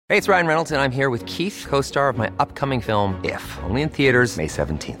Hey, it's Ryan Reynolds, and I'm here with Keith, co-star of my upcoming film, If, only in theaters May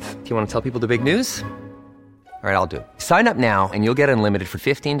 17th. Do you want to tell people the big news? All right, I'll do it. Sign up now and you'll get unlimited for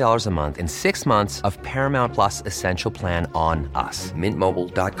 $15 a month and 6 months of Paramount Plus Essential Plan on us.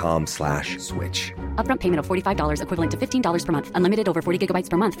 MintMobile.com/switch. Upfront payment of $45 equivalent to $15 per month. Unlimited over 40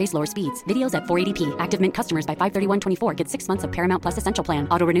 gigabytes per month. Face lower speeds. Videos at 480p. Active Mint customers by 531.24 get 6 months of Paramount Plus Essential Plan.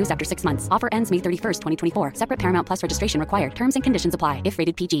 Auto renews after 6 months. Offer ends May 31st, 2024. Separate Paramount Plus registration required. Terms and conditions apply if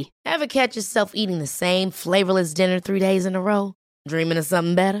rated PG. Ever catch yourself eating the same flavorless dinner 3 days in a row? Dreaming of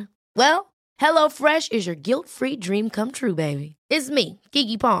something better? Well, HelloFresh is your guilt-free dream come true, baby. It's me,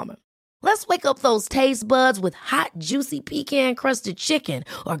 Keke Palmer. Let's wake up those taste buds with hot, juicy pecan-crusted chicken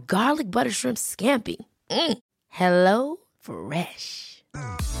or garlic butter shrimp scampi. Hello Fresh.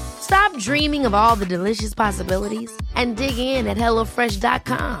 Stop dreaming of all the delicious possibilities and dig in at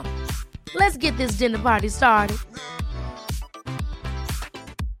HelloFresh.com. Let's get this dinner party started.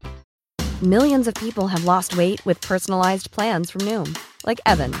 Millions of people have lost weight with personalized plans from Noom. Like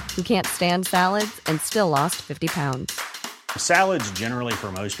Evan, who can't stand salads and still lost 50 pounds. Salads generally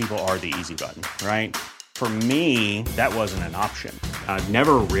for most people are the easy button, right? For me, that wasn't an option. I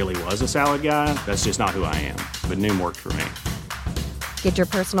never really was a salad guy. That's just not who I am. But Noom worked for me. Get your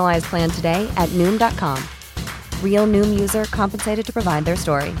personalized plan today at Noom.com. Real Noom user compensated to provide their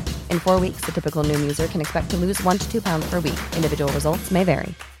story. In 4 weeks, the typical Noom user can expect to lose 1 to 2 pounds per week. Individual results may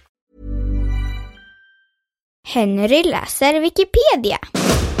vary. Henry läser Wikipedia.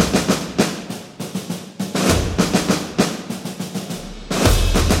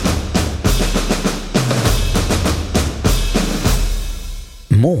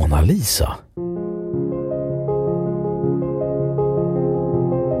 Mona Lisa.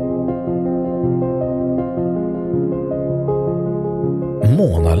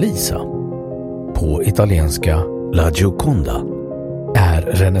 Mona Lisa, på italienska La Gioconda, är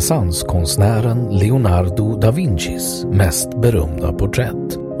renässanskonstnären Leonardo da Vincis mest berömda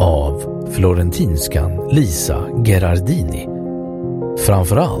porträtt av florentinskan Lisa Gherardini,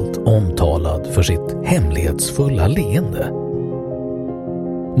 framförallt omtalad för sitt hemlighetsfulla leende.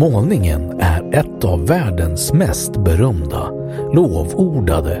 Målningen är ett av världens mest berömda,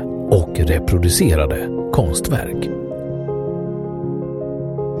 lovordade och reproducerade konstverk.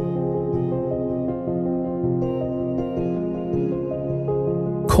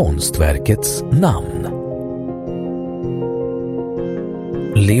 Konstverkets namn.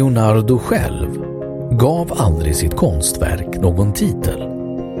 Leonardo själv gav aldrig sitt konstverk någon titel.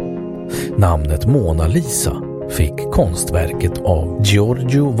 Namnet Mona Lisa fick konstverket av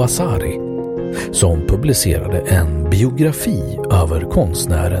Giorgio Vasari, som publicerade en biografi över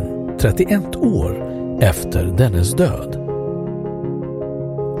konstnären 31 år efter dennes död.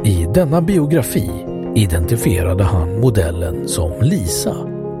 I denna biografi identifierade han modellen som Lisa,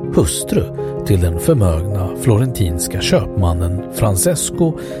 hustru till den förmögna florentinska köpmannen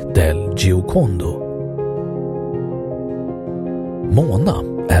Francesco del Giocondo. Mona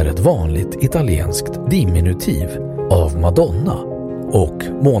är ett vanligt italienskt diminutiv av Madonna, och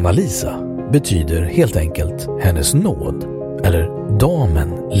Mona Lisa betyder helt enkelt hennes nåd eller damen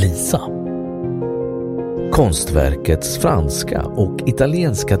Lisa. Konstverkets franska och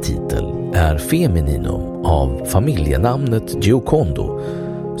italienska titel är femininum av familjenamnet Giocondo,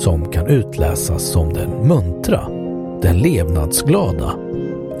 som kan utläsas som den muntra, den levnadsglada,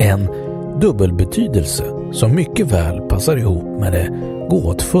 en dubbelbetydelse som mycket väl passar ihop med det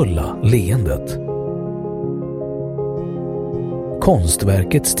gåtfulla leendet.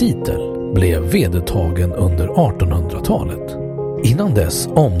 Konstverkets titel blev vedertagen under 1800-talet. Innan dess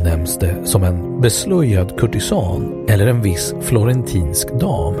omnämns det som en beslöjad kurtisan eller en viss florentinsk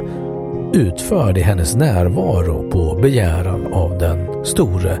dam, utförd i hennes närvaro på begäran av den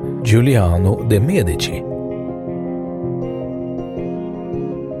store Giuliano de Medici.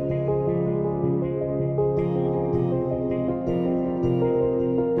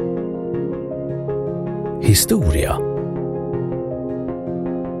 Historia.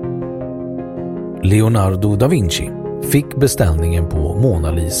 Leonardo da Vinci fick beställningen på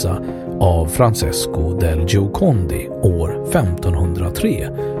Mona Lisa av Francesco del Giocondi år 1503,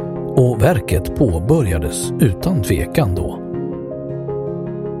 och verket påbörjades utan tvekan då.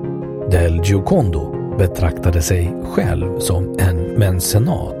 Del Giocondo betraktade sig själv som en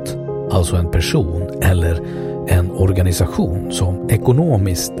mencenat, alltså en person eller en organisation som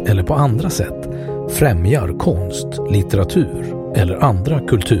ekonomiskt eller på andra sätt främjar konst, litteratur eller andra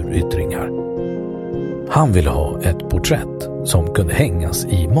kulturyttringar. Han ville ha ett porträtt som kunde hängas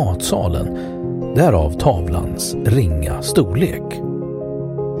i matsalen, därav tavlans ringa storlek.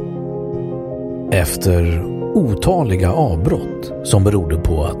 Efter otaliga avbrott som berodde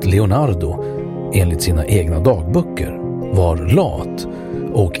på att Leonardo, enligt sina egna dagböcker, var lat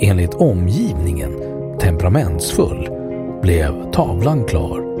och enligt omgivningen temperamentsfull, blev tavlan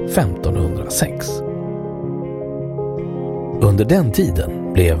klar 1506. Under den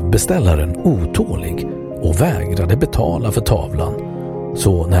tiden blev beställaren otålig och vägrade betala för tavlan,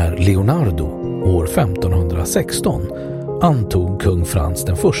 så när Leonardo år 1516 antog kung Frans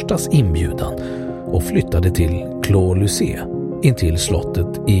den förstas inbjudan och flyttade till Clos-Lucé intill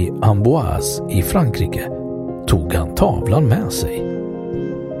slottet i Amboise i Frankrike, tog han tavlan med sig.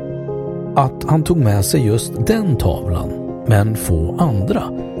 Att han tog med sig just den tavlan, men få andra,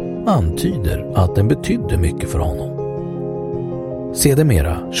 antyder att den betydde mycket för honom.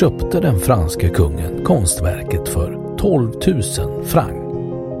 Sedermera köpte den franska kungen konstverket för 12 000 francs.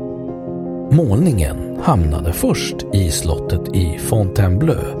 Målningen hamnade först i slottet i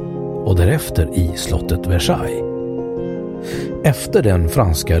Fontainebleau och därefter i slottet Versailles. Efter den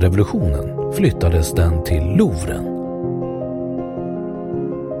franska revolutionen flyttades den till Louvren.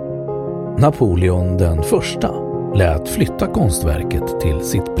 Napoleon den första lät flytta konstverket till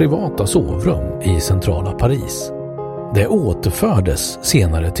sitt privata sovrum i centrala Paris. Det återfördes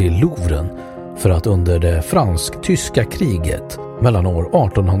senare till Louvren för att under det fransk-tyska kriget mellan år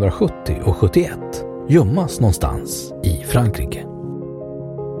 1870 och 71 gömmas någonstans i Frankrike.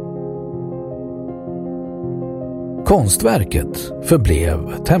 Konstverket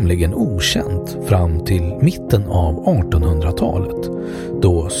förblev tämligen okänt fram till mitten av 1800-talet,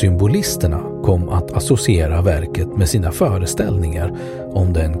 då symbolisterna kom att associera verket med sina föreställningar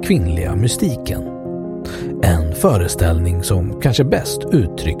om den kvinnliga mystiken. En föreställning som kanske bäst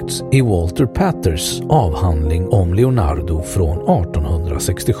uttryckts i Walter Patters avhandling om Leonardo från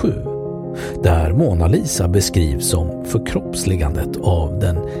 1867, där Mona Lisa beskrivs som förkroppsligandet av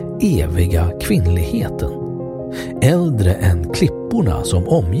den eviga kvinnligheten, äldre än klipporna som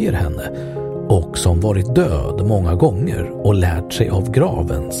omger henne och som varit död många gånger och lärt sig av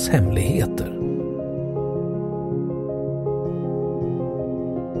gravens hemligheter.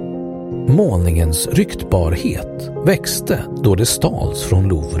 Målningens ryktbarhet växte då det stals från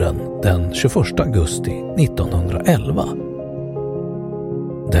Louvren den 21 augusti 1911.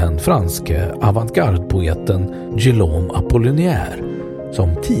 Den franske avantgarde-poeten Guillaume Apollinaire, som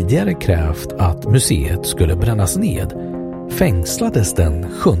tidigare krävt att museet skulle brännas ned, fängslades den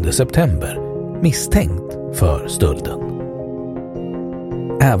 7 september misstänkt för stölden.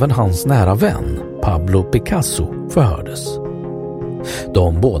 Även hans nära vän Pablo Picasso förhördes.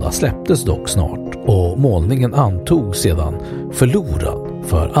 De båda släpptes dock snart och målningen antogs sedan förlorad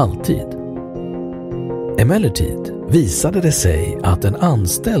för alltid. Emellertid visade det sig att en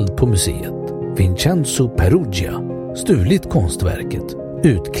anställd på museet, Vincenzo Perugia, stulit konstverket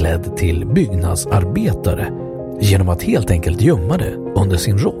utklädd till byggnadsarbetare genom att helt enkelt gömma det under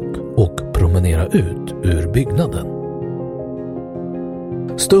sin rock och promenera ut ur byggnaden.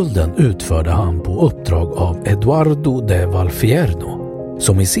 Stölden utförde han på uppdrag av Eduardo de Valfierno,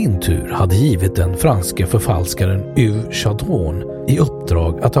 som i sin tur hade givit den franske förfalskaren Yves Chardon i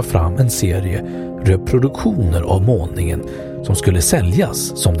uppdrag att ta fram en serie reproduktioner av målningen som skulle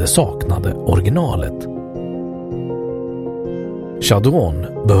säljas som det saknade originalet. Chardon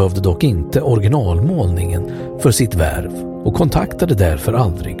behövde dock inte originalmålningen för sitt värv och kontaktade därför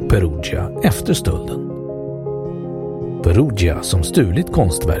aldrig Perugia efter stölden. Perugia, som stulit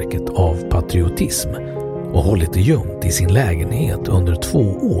konstverket av patriotism och hållit det gömt i sin lägenhet under 2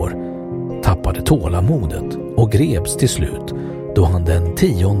 år, tappade tålamodet och greps till slut då han den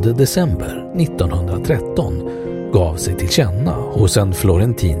 10 december 1913 gav sig till känna hos en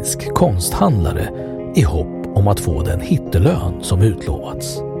florentinsk konsthandlare i hopp om att få den hittelön som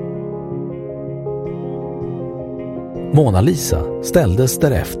utlovats. Mona Lisa ställdes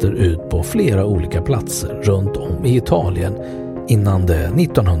därefter ut på flera olika platser runt om i Italien innan det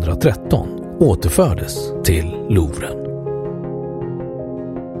 1913 återfördes till Louvren.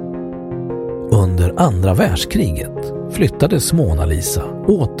 Under andra världskriget flyttades Mona Lisa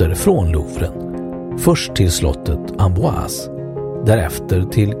åter från Louvren, först till slottet Amboise, därefter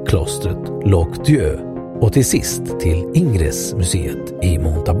till klostret Loc-Dieu och till sist till Ingres-museet i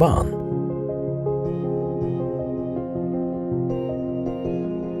Montauban.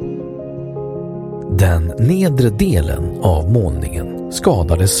 Den nedre delen av målningen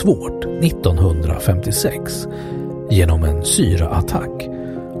skadades svårt 1956 genom en syraattack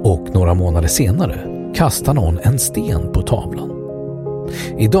och några månader senare kastade någon en sten på tavlan.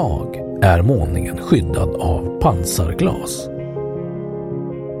 Idag är målningen skyddad av pansarglas.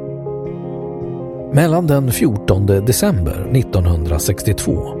 Mellan den 14 december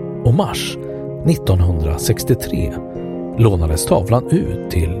 1962 och mars 1963 lånades tavlan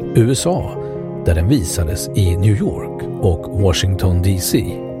ut till USA där den visades i New York och Washington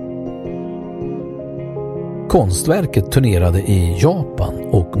DC. Konstverket turnerade i Japan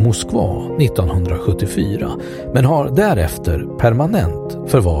och Moskva 1974 men har därefter permanent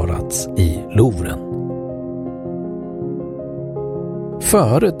förvarats i Louvren.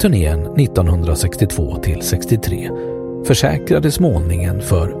 Före turnén 1962-63 försäkrades målningen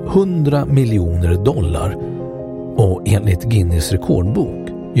för $100 miljoner och enligt Guinness rekordbok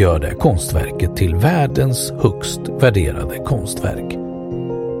gör det konstverket till världens högst värderade konstverk.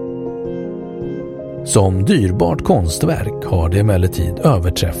 Som dyrbart konstverk har det emellertid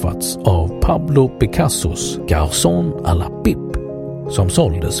överträffats av Pablo Picassos Garçon à la Pipe som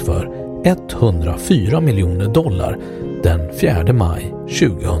såldes för $104 miljoner den 4 maj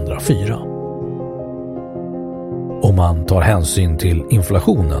 2004. Om man tar hänsyn till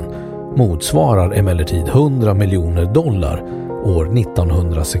inflationen motsvarar emellertid $100 miljoner år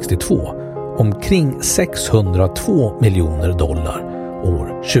 1962 omkring $602 miljoner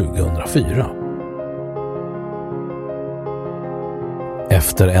år 2004.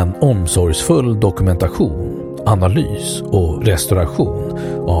 Efter en omsorgsfull dokumentation, analys och restauration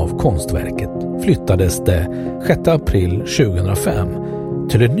av konstverket flyttades det 6 april 2005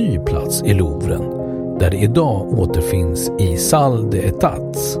 till en ny plats i Louvren där det idag återfinns i Salle des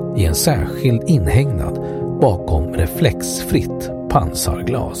Etats i en särskild inhägnad bakom reflexfritt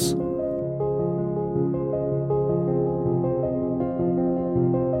pansarglas.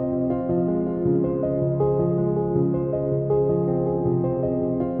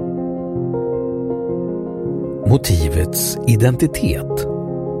 Motivets identitet.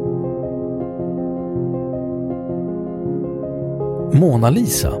 Mona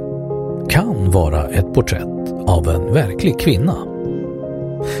Lisa kan vara ett porträtt av en verklig kvinna.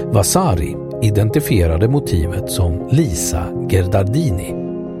 Vasari identifierade motivet som Lisa Gherdardini,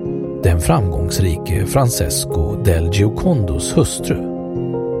 den framgångsrike Francesco del Giocondos hustru.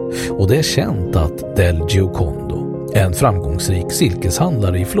 Och det är känt att del Giocondo, en framgångsrik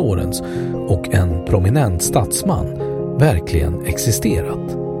silkeshandlare i Florens och en prominent statsman, verkligen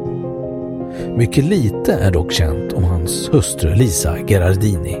existerat. Mycket lite är dock känt om hans hustru Lisa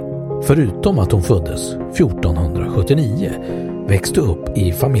Gherardini, förutom att hon föddes 1479, växte upp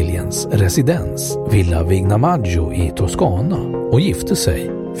i familjens residens Villa Vignamaggio i Toscana och gifte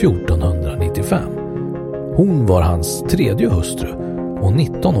sig 1495. Hon var hans tredje hustru och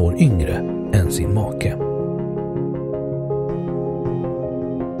 19 år yngre än sin make.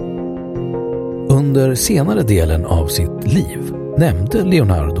 Under senare delen av sitt liv nämnde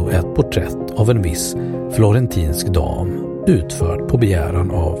Leonardo ett porträtt av en viss florentinsk dam utförd på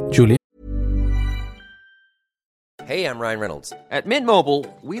begäran av Julia. Hey, I'm Ryan Reynolds. At Mint Mobile,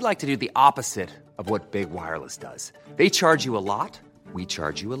 we like to do the opposite of what Big Wireless does. They charge you a lot, we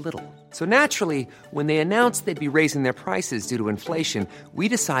charge you a little. So naturally, when they announced they'd be raising their prices due to inflation, we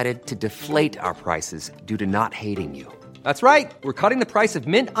decided to deflate our prices due to not hating you. That's right. We're cutting the price of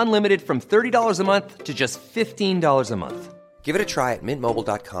Mint Unlimited from $30 a month to just $15 a month. Give it a try at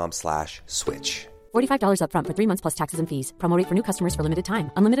mintmobile.com/switch. $45 up front for 3 months plus taxes and fees. Promo rate for new customers for limited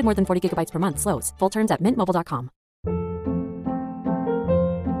time. Unlimited more than 40 gigabytes per month. Slows full terms at mintmobile.com.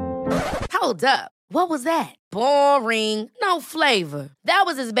 Hold up. What was that? Boring. No flavor. That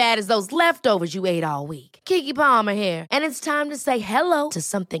was as bad as those leftovers you ate all week. Keke Palmer here, and it's time to say hello to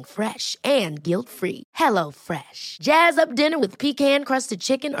something fresh and guilt-free. Hello Fresh. Jazz up dinner with pecan-crusted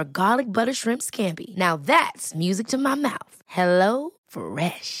chicken or garlic butter shrimp scampi. Now that's music to my mouth. Hello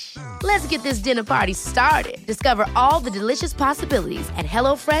Fresh. Let's get this dinner party started. Discover all the delicious possibilities at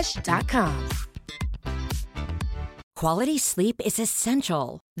hellofresh.com. Quality sleep is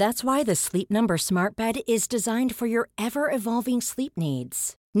essential. That's why the Sleep Number Smart Bed is designed for your ever-evolving sleep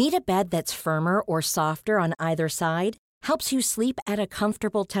needs. Need a bed that's firmer or softer on either side? Helps you sleep at a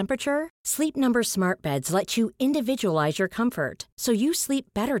comfortable temperature? Sleep Number Smart Beds let you individualize your comfort, so you sleep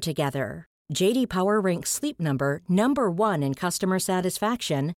better together. J.D. Power ranks Sleep Number #1 in customer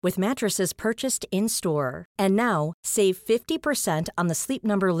satisfaction with mattresses purchased in-store. And now, save 50% on the Sleep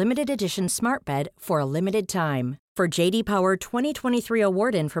Number Limited Edition Smart Bed for a limited time. For J.D. Power 2023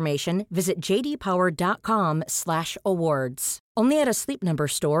 award information, visit jdpower.com/awards. Only at a Sleep Number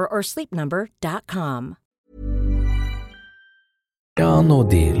store or sleepnumber.com. Giuliano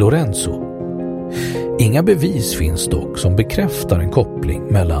di Lorenzo. Inga bevis finns dock som bekräftar en koppling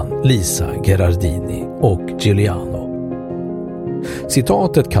mellan Lisa Gherardini och Giuliano.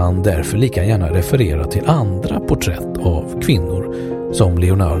 Citatet kan därför lika gärna referera till andra porträtt av kvinnor som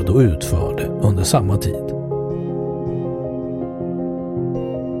Leonardo utförde under samma tid.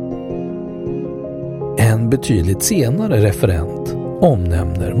 en betydligt senare referent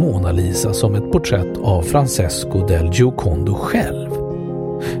omnämner Mona Lisa som ett porträtt av Francesco del Giocondo själv,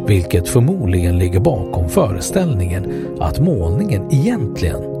 vilket förmodligen ligger bakom föreställningen att målningen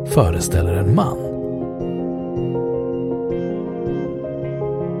egentligen föreställer en man.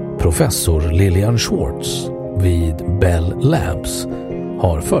 Professor Lillian Schwartz vid Bell Labs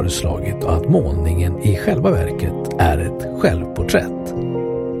har föreslagit att målningen i själva verket är ett självporträtt.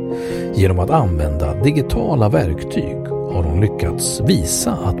 Genom att använda digitala verktyg har hon lyckats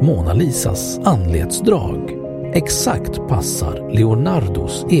visa att Mona Lisas anletsdrag exakt passar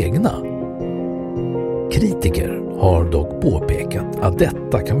Leonardos egna. Kritiker har dock påpekat att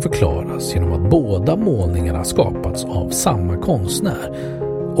detta kan förklaras genom att båda målningarna skapats av samma konstnär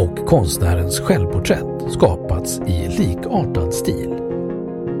och konstnärens självporträtt skapats i likartad stil.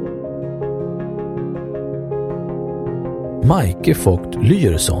 Maike Vogt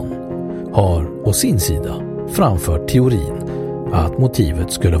Lyerson har å sin sida framfört teorin att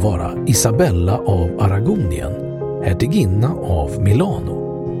motivet skulle vara Isabella av Aragonien, hertiginna av Milano.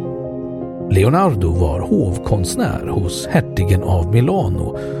 Leonardo var hovkonstnär hos hertigen av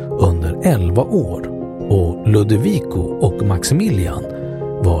Milano under 11 år och Ludovico och Maximilian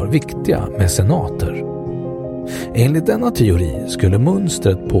var viktiga mecenater. Enligt denna teori skulle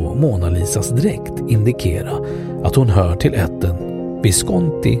mönstret på Mona Lisas dräkt indikera att hon hör till ätten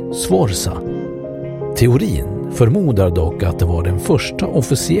Visconti Sforza. Teorin förmodar dock att det var den första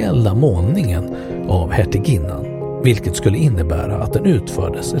officiella målningen av hertiginnan, vilket skulle innebära att den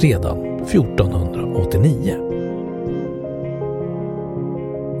utfördes redan 1489.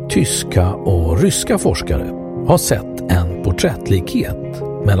 Tyska och ryska forskare har sett en porträttlikhet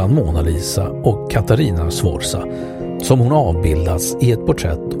mellan Mona Lisa och Katarina Sforza som hon avbildas i ett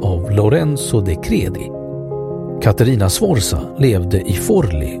porträtt av Lorenzo de Credi. Katarina Sforza levde i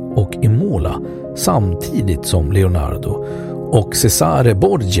Forli och i Imola samtidigt som Leonardo och Cesare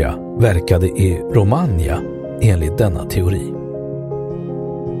Borgia verkade i Romagna enligt denna teori.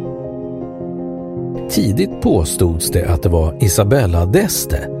 Tidigt påstods det att det var Isabella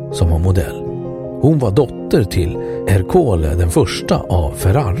d'Este som var modell. Hon var dotter till Ercole den första av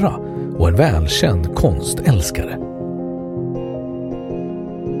Ferrara och en välkänd konstälskare.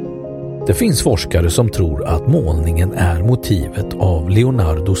 Det finns forskare som tror att målningen är motivet av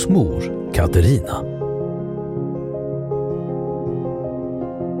Leonardos mor, Caterina.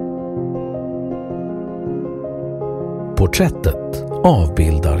 Porträttet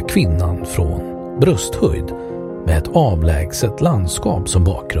avbildar kvinnan från brösthöjd med ett avlägset landskap som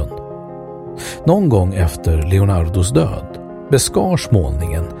bakgrund. Någon gång efter Leonardos död beskars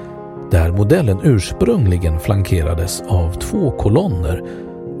målningen där modellen ursprungligen flankerades av 2 kolonner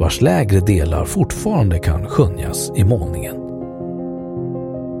vars lägre delar fortfarande kan skönjas i målningen.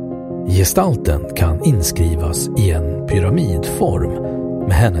 Gestalten kan inskrivas i en pyramidform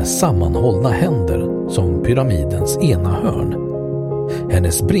med hennes sammanhållna händer som pyramidens ena hörn.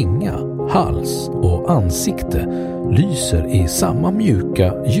 Hennes bringa, hals och ansikte lyser i samma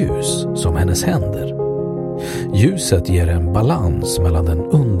mjuka ljus som hennes händer. Ljuset ger en balans mellan den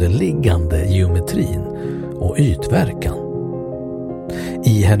underliggande geometrin och ytverkan.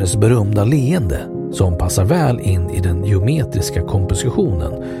 I hennes berömda leende, som passar väl in i den geometriska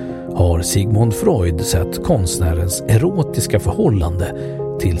kompositionen, har Sigmund Freud sett konstnärens erotiska förhållande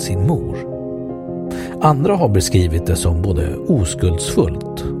till sin mor. Andra har beskrivit det som både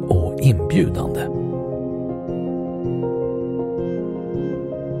oskuldsfullt och inbjudande.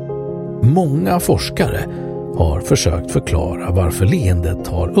 Många forskare har försökt förklara varför leendet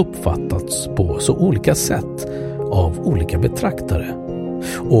har uppfattats på så olika sätt av olika betraktare.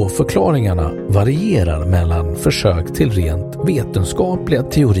 Och förklaringarna varierar mellan försök till rent vetenskapliga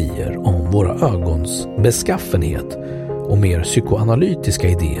teorier om våra ögons beskaffenhet och mer psykoanalytiska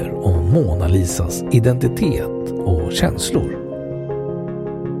idéer om Mona Lisas identitet och känslor.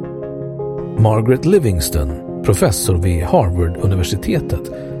 Margaret Livingston, professor vid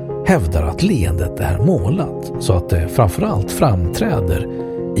Harvard-universitetet, hävdar att leendet är målat så att det framförallt framträder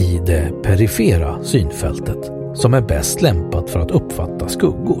i det perifera synfältet som är bäst lämpat för att uppfatta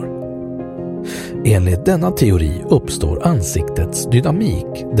skuggor. Enligt denna teori uppstår ansiktets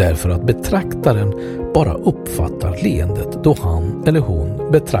dynamik därför att betraktaren bara uppfattar leendet då han eller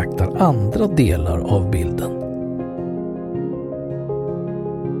hon betraktar andra delar av bilden.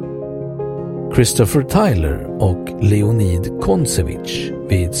 Christopher Tyler och Leonid Kontsevich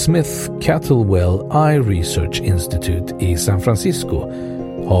vid Smith Cattlewell Eye Research Institute i San Francisco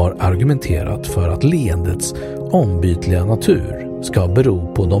har argumenterat för att leendets ombytliga natur ska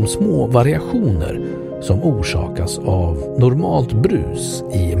bero på de små variationer som orsakas av normalt brus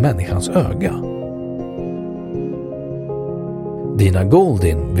i människans öga. Dina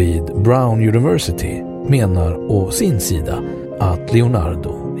Goldin vid Brown University menar å sin sida att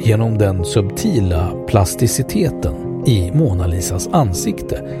Leonardo genom den subtila plasticiteten i Mona Lisas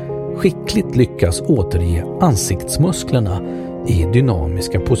ansikte skickligt lyckas återge ansiktsmusklerna i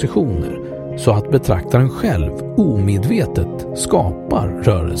dynamiska positioner så att betraktaren själv omedvetet skapar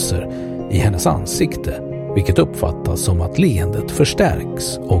rörelser i hennes ansikte, vilket uppfattas som att leendet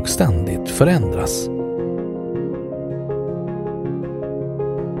förstärks och ständigt förändras.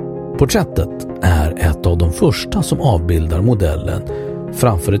 Porträttet är ett av de första som avbildar modellen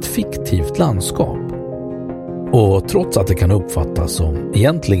framför ett fiktivt landskap. Och trots att det kan uppfattas som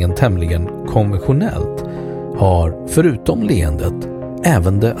egentligen tämligen konventionellt har förutom leendet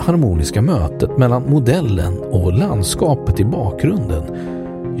även det harmoniska mötet mellan modellen och landskapet i bakgrunden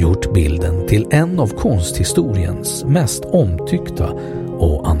gjort bilden till en av konsthistoriens mest omtyckta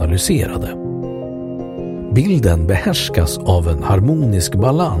och analyserade. Bilden behärskas av en harmonisk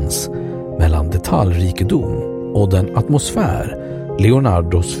balans mellan detaljrikedom och den atmosfär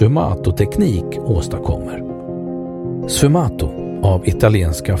Leonardos sfumato-teknik åstadkommer. Sfumato, av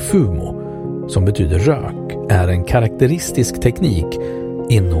italienska fumo, som betyder rök, är en karaktäristisk teknik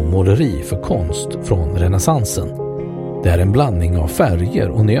inom måleri för konst från renässansen. Det är en blandning av färger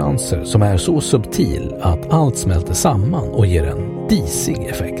och nyanser som är så subtil att allt smälter samman och ger en disig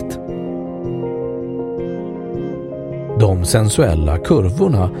effekt. De sensuella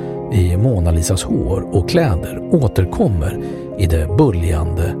kurvorna i Mona Lisas hår och kläder återkommer i det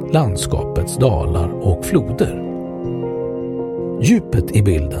böljande landskapets dalar och floder. Djupet i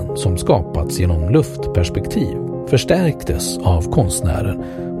bilden som skapats genom luftperspektiv förstärktes av konstnären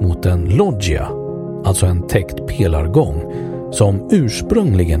mot en loggia, alltså en täckt pelargång, som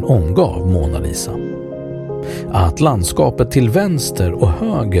ursprungligen omgav Mona Lisa. Att landskapet till vänster och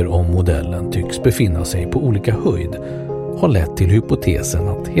höger om modellen tycks befinna sig på olika höjd har lett till hypotesen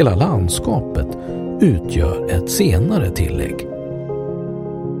att hela landskapet utgör ett senare tillägg.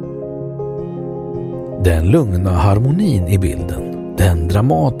 Den lugna harmonin i bilden, den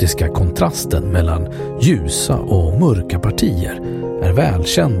dramatiska kontrasten mellan ljusa och mörka partier är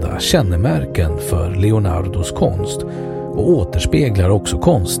välkända kännemärken för Leonardos konst och återspeglar också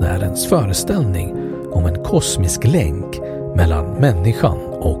konstnärens föreställning om en kosmisk länk mellan människan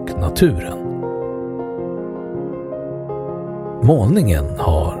och naturen. Målningen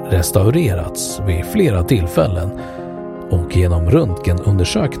har restaurerats vid flera tillfällen och genom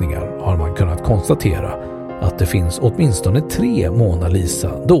röntgenundersökningar har man kunnat konstatera att det finns åtminstone 3 Mona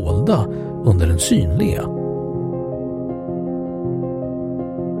Lisa dolda under den synliga.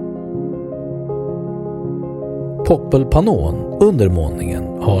 Poppelpanon under målningen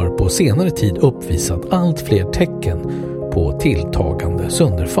har på senare tid uppvisat allt fler tecken på tilltagande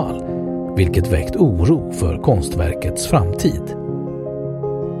sönderfall, vilket väckt oro för konstverkets framtid.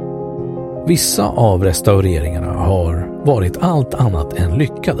 Vissa av restaureringarna har varit allt annat än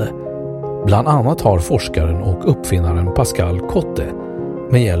lyckade. Bland annat har forskaren och uppfinnaren Pascal Cotte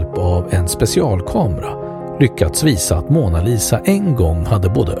med hjälp av en specialkamera lyckats visa att Mona Lisa en gång hade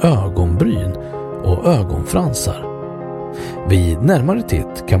både ögonbryn och ögonfransar. Vid närmare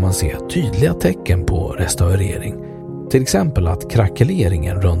titt kan man se tydliga tecken på restaurering, till exempel att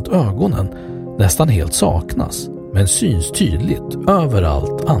krackeleringen runt ögonen nästan helt saknas men syns tydligt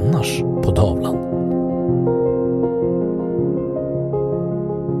överallt annars på tavlan.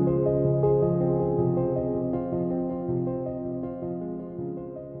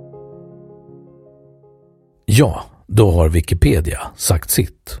 Ja, då har Wikipedia sagt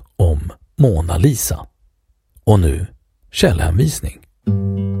sitt om Mona Lisa. Och nu källhänvisning.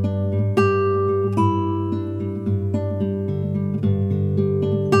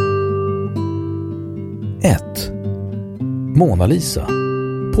 1. Mona Lisa.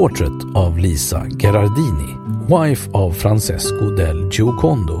 Portrait of Lisa Gherardini, wife of Francesco del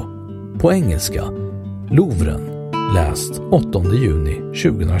Giocondo. På engelska. Louvren. Läst 8 juni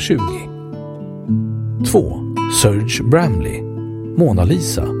 2020. 2. Serge Bramley. Mona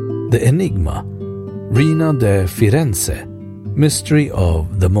Lisa. The Enigma. Reina de Firenze. Mystery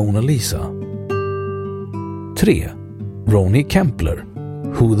of the Mona Lisa. 3. Ronnie Kempler.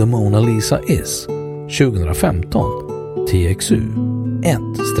 Who the Mona Lisa Is. 2015. TXU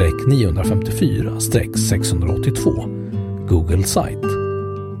 1-954-682. Google Site.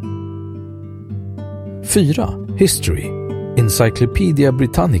 4. History. Encyclopedia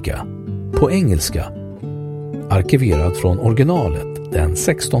Britannica. På engelska. Arkiverat från originalet den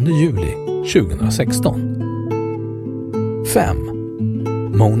 16 juli 2016. 5.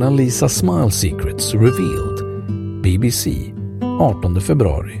 Mona Lisa Smile Secrets Revealed. BBC 18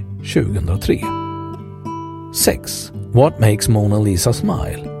 februari 2003. 6. What Makes Mona Lisa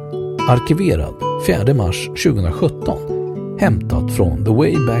Smile? Arkiverad 4 mars 2017. Hämtat från The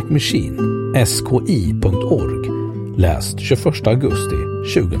Wayback Machine, ski.org. Läst 21 augusti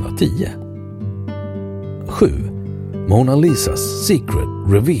 2010. 7. Mona Lisas Secret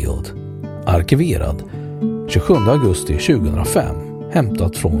Revealed. Arkiverad 27 augusti 2005.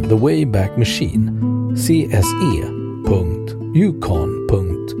 Hämtat från The Wayback Machine,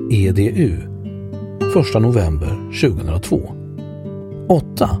 cse.ucon.edu. 1 november 2002.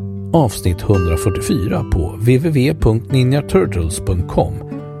 8. Avsnitt 144 på www.ninjaturtles.com.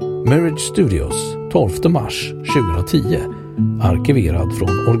 Mirage Studios 12 mars 2010. Arkiverad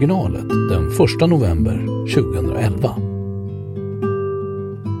från originalet den 1 november 2011.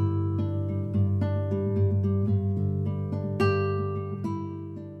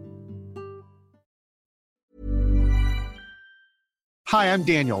 Hi, I'm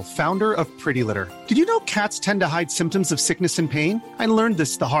Daniel, founder of Pretty Litter. Did you know cats tend to hide symptoms of sickness and pain? I learned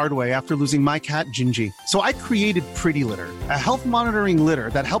this the hard way after losing my cat, Gingy. So I created Pretty Litter, a health monitoring litter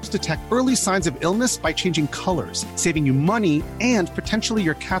that helps detect early signs of illness by changing colors, saving you money and potentially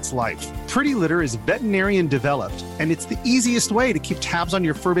your cat's life. Pretty Litter is veterinarian developed, and it's the easiest way to keep tabs on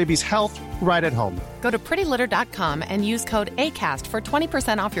your fur baby's health right at home. Go to prettylitter.com and use code ACAST for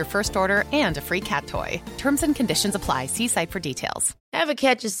 20% off your first order and a free cat toy. Terms and conditions apply. See site for details. Ever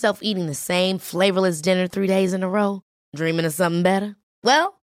catch yourself eating the same flavorless dinner 3 days in a row? Dreaming of something better?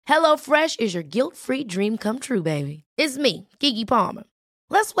 Well, HelloFresh is your guilt-free dream come true, baby. It's me, Keke Palmer.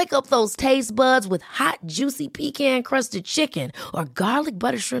 Let's wake up those taste buds with hot, juicy pecan-crusted chicken or garlic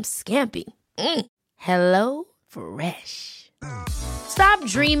butter shrimp scampi. Hello Fresh. Stop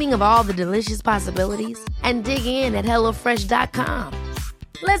dreaming of all the delicious possibilities and dig in at HelloFresh.com.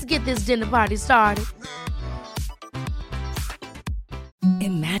 Let's get this dinner party started.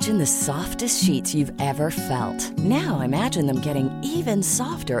 Imagine the softest sheets you've ever felt. Now imagine them getting even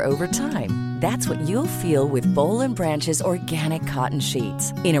softer over time. That's what you'll feel with Boll & Branch's organic cotton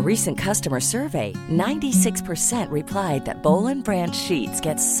sheets. In a recent customer survey, 96% replied that Boll & Branch sheets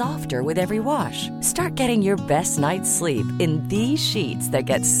get softer with every wash. Start getting your best night's sleep in these sheets that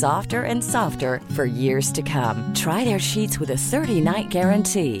get softer and softer for years to come. Try their sheets with a 30-night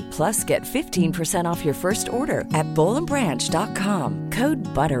guarantee. Plus, get 15% off your first order at bollandbranch.com. Code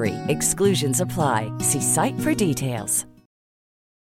BUTTERY. Exclusions apply. See site for details.